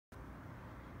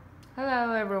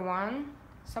Hello everyone.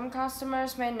 Some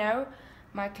customers may know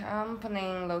my company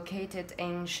located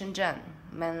in Shenzhen,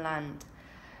 mainland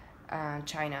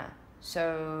China.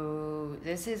 So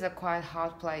this is a quite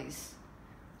hot place.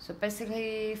 So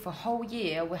basically, for whole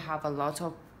year we have a lot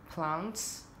of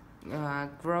plants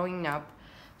growing up.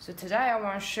 So today I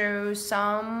want to show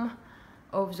some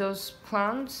of those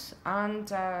plants and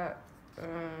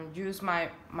use my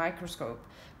microscope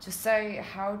to say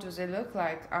how does it look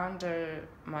like under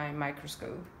my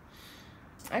microscope.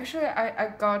 Actually,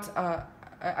 I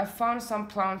found some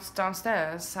plants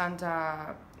downstairs, and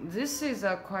this is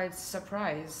a quite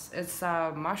surprise. It's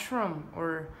a mushroom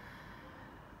or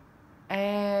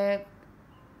a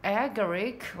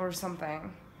agaric or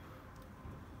something.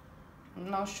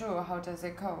 I'm not sure how does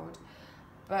it called,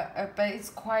 but it's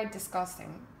quite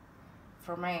disgusting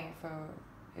for me.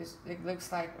 It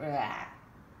looks like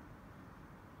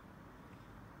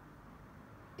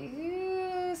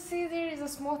you see there is a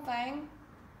small thing.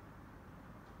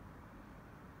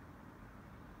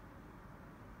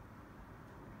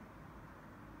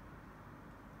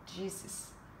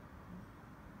 Jesus.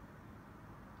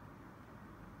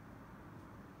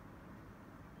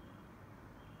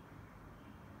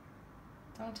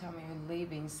 Don't tell me you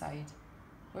live inside.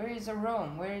 Where is the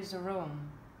room? Where is the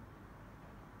room?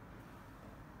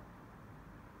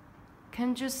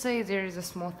 Can't you see there is a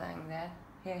small thing there?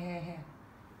 Here.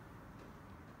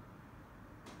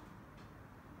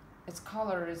 Its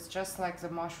color is just like the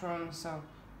mushroom, so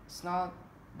it's not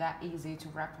that easy to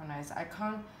recognize. I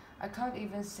can't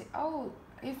even see. Oh,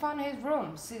 he found his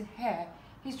room. See here.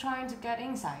 He's trying to get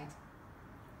inside.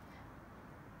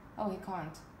 Oh, he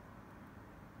can't.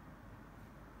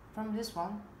 From this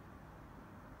one.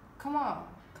 Come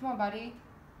on, buddy.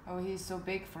 Oh, he's so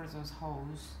big for those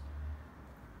holes.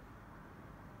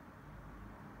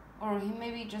 Or he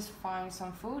maybe just find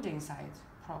some food inside,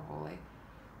 probably.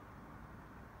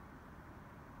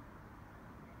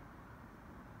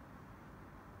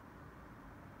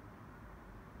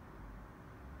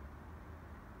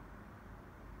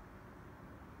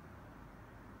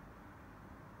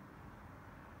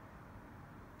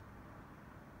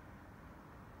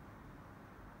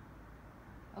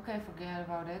 Okay, forget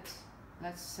about it.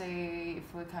 Let's see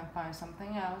if we can find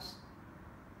something else.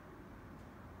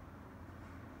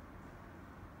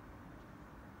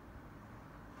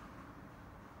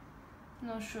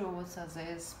 Not sure what that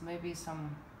is. Maybe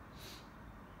some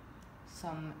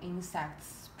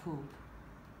insects poop.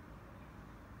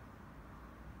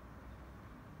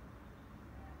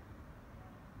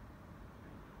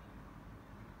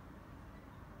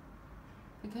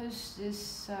 Because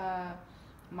this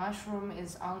mushroom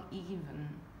is uneven,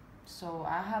 so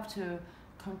I have to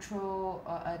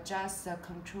adjust the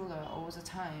controller all the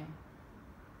time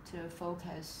to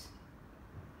focus.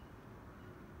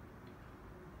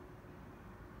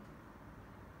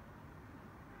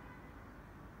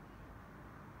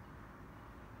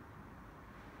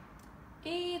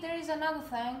 There is another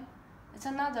thing. It's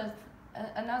another.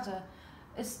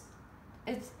 It's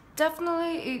it's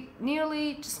definitely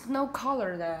nearly just no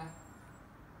color there.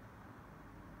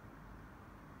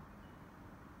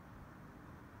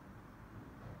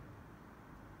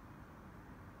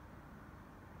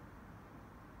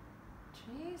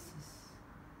 Jesus.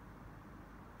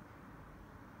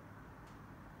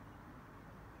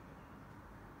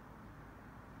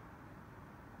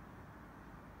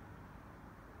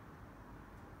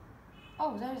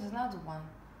 Oh, there is another one.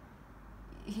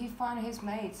 He found his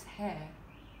mate's hair.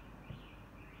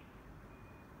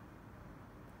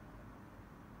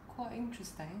 Quite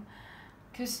interesting.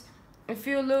 Because if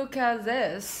you look at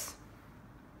this,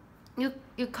 you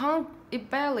can't, it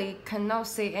barely cannot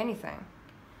see anything.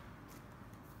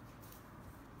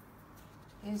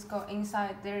 He's got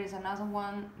inside, there is another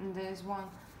one, and there's one.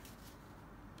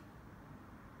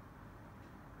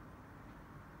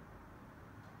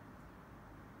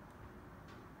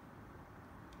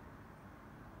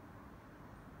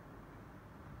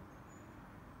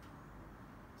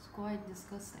 It's quite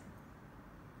disgusting.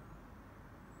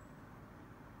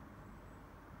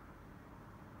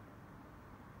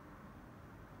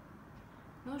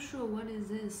 Not sure what is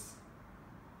this.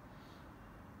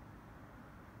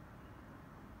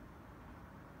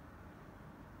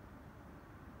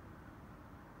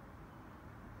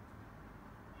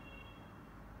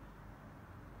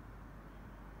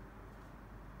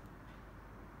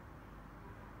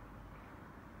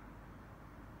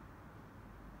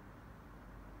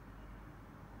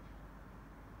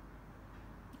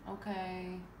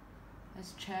 Okay,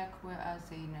 let's check where are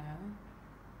they now.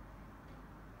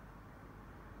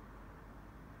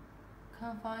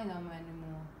 Can't find them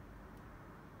anymore.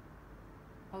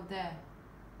 Oh, there.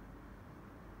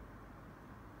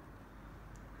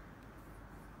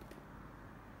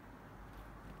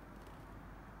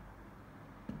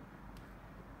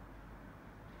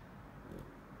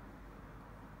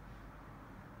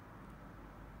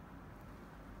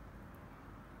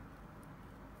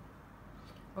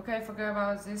 Okay, forget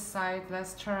about this side.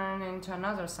 Let's turn into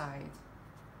another side.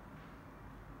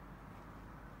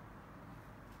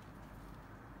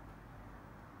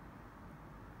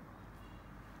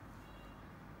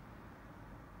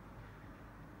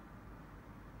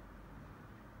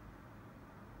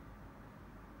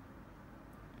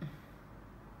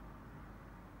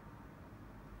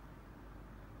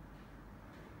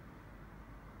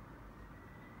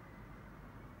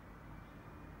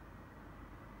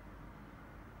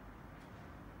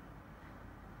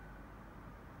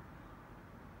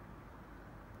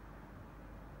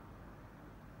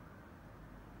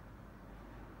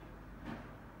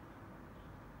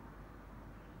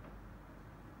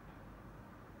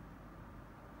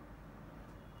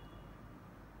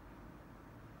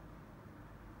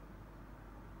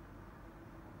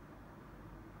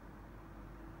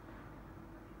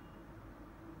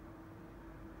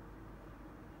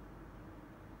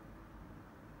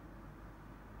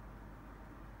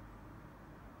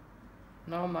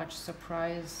 Not much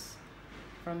surprise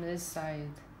from this side.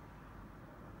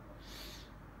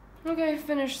 Okay,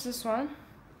 finish this one.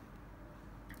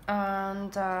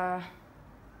 And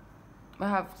we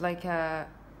have like a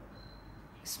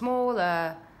small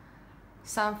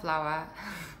sunflower.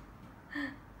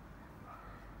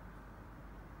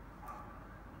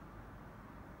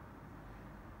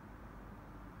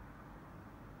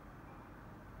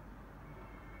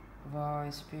 Wow,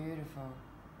 it's beautiful.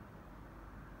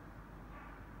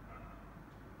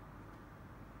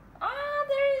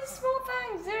 There is small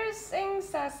things. There's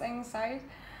insects inside.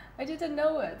 I didn't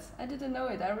know it. I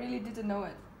really didn't know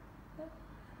it.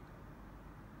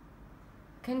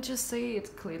 Can't you see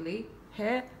it clearly?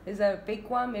 Here is a big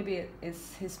one. Maybe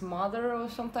it's his mother or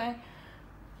something.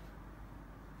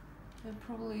 It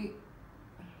probably.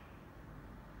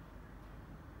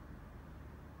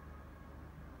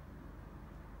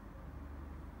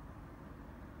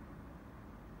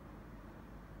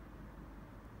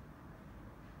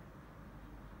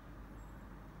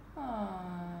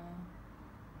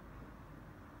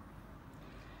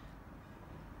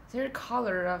 Their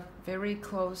color are very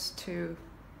close to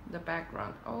the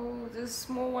background. Oh, this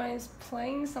small one is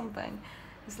playing something.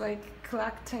 It's like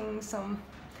collecting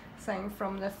something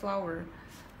from the flower.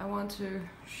 I want to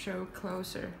show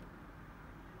closer.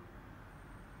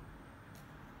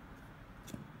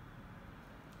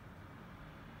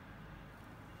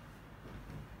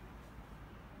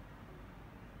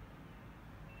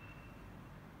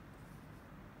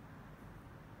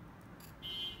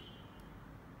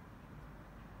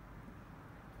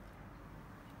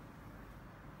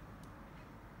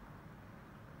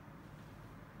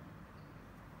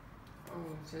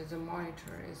 Oh, so the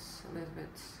monitor is a little bit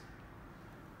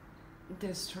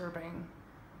disturbing.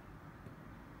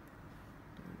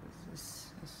 This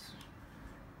is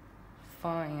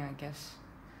fine, I guess.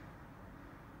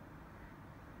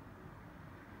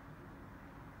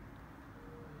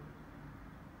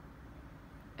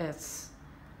 It's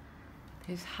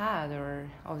his head, or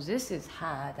oh, this is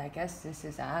head. I guess this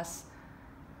is ass.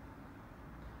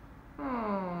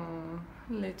 Oh,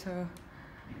 little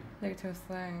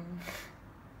thing.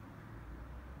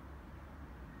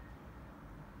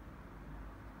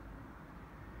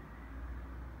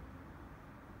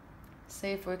 See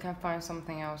if we can find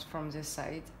something else from this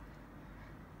side.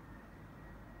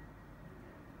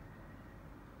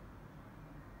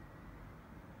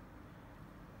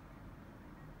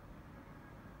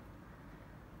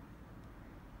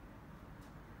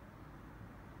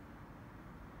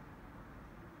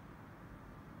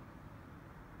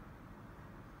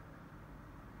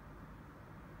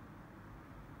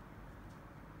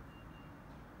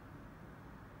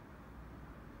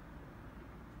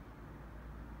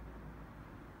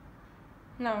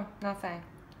 No, nothing.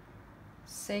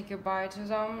 Say goodbye to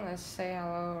them. Let's say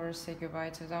hello or say goodbye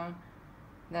to them.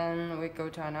 Then we go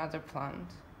to another plant.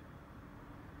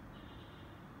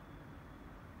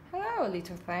 Hello,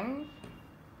 little thing.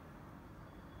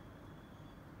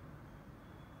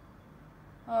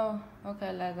 Oh,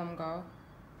 okay, let them go.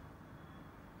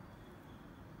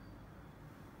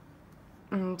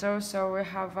 And also we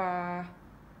have a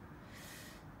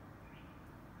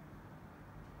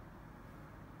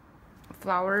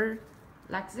flower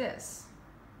like this.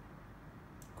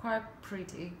 Quite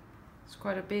pretty. It's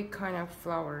quite a big kind of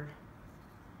flower.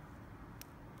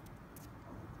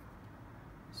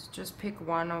 Let's just pick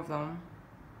one of them.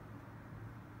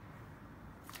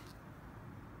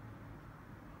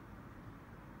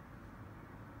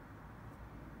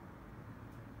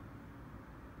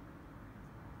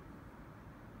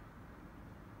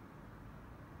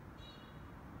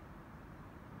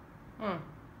 Mm.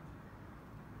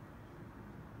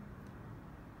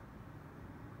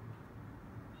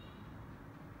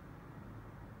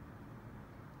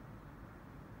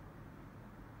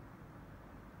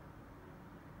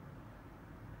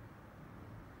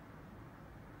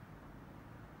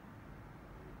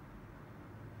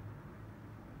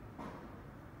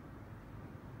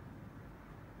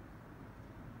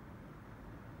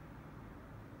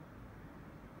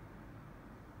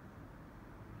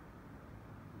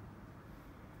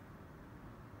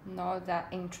 Not that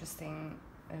interesting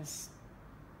as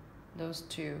those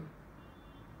two.